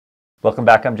Welcome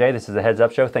back, I'm Jay. This is the Heads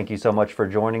Up Show. Thank you so much for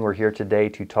joining. We're here today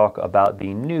to talk about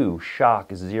the new SHOC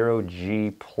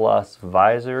 0G Plus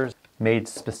visors made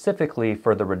specifically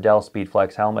for the Riddell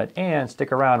Speedflex helmet. And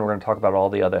stick around, we're going to talk about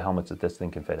all the other helmets that this thing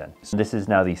can fit in. So this is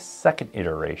now the second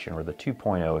iteration, or the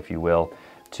 2.0 if you will,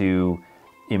 to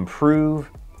improve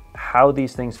how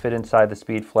these things fit inside the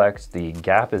Speedflex. The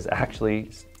gap is actually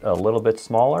a little bit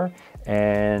smaller,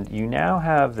 and you now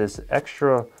have this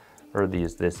extra, or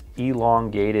this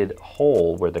elongated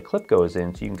hole where the clip goes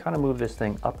in, so you can kind of move this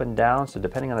thing up and down. So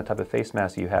depending on the type of face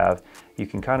mask you have, you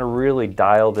can kind of really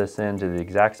dial this into the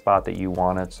exact spot that you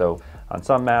want it. So on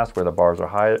some masks where the bars are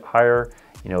higher,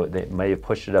 you know, they may have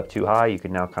pushed it up too high, you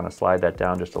can now kind of slide that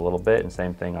down just a little bit. And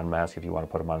same thing on masks, if you want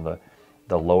to put them on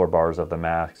the lower bars of the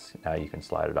mask, now you can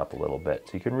slide it up a little bit.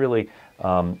 So you can really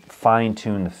fine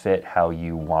tune the fit how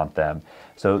you want them.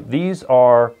 So these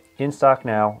are in stock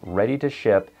now, ready to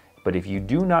ship. But if you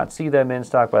do not see them in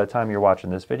stock by the time you're watching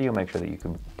this video, make sure that you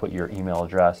can put your email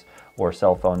address or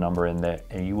cell phone number in there,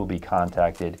 and you will be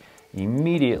contacted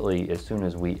immediately as soon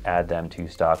as we add them to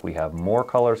stock. We have more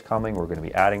colors coming. We're going to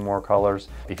be adding more colors.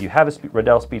 If you have a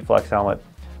Riddell Speedflex helmet,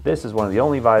 this is one of the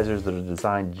only visors that are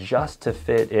designed just to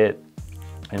fit it,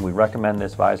 and we recommend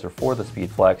this visor for the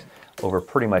Speedflex over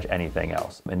pretty much anything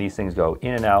else. And these things go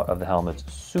in and out of the helmets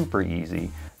super easy.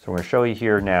 So we're going to show you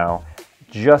here now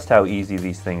just how easy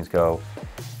these things go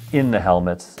in the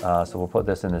helmets. So we'll put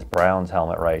this in this Browns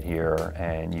helmet right here,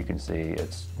 and you can see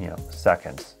it's, you know,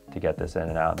 seconds to get this in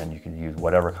and out. And then you can use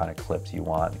whatever kind of clips you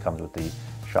want. It comes with the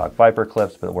SHOC Viper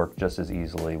clips, but it works just as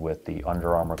easily with the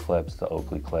Under Armour clips, the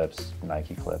Oakley clips,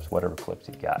 Nike clips, whatever clips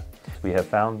you got. We have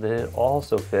found that it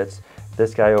also fits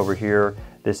this guy over here.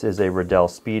 This is a Riddell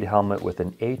Speed helmet with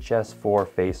an HS4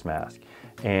 face mask,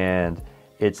 and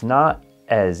it's not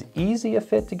as easy a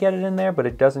fit to get it in there, but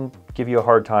it doesn't give you a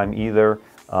hard time either.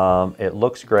 It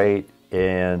looks great,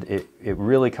 and it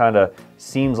really kind of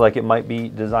seems like it might be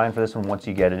designed for this one once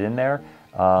you get it in there,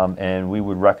 and we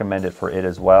would recommend it for it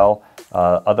as well.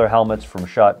 Other helmets from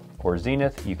Schutt or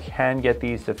Xenith, you can get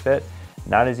these to fit.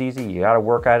 Not as easy, you gotta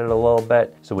work at it a little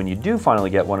bit. So when you do finally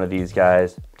get one of these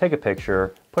guys, take a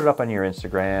picture, put it up on your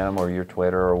Instagram or your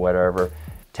Twitter or whatever,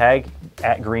 tag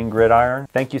 @GreenGridiron.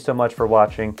 Thank you so much for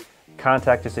watching.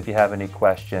 Contact us if you have any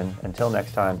question. Until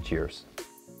next time, cheers.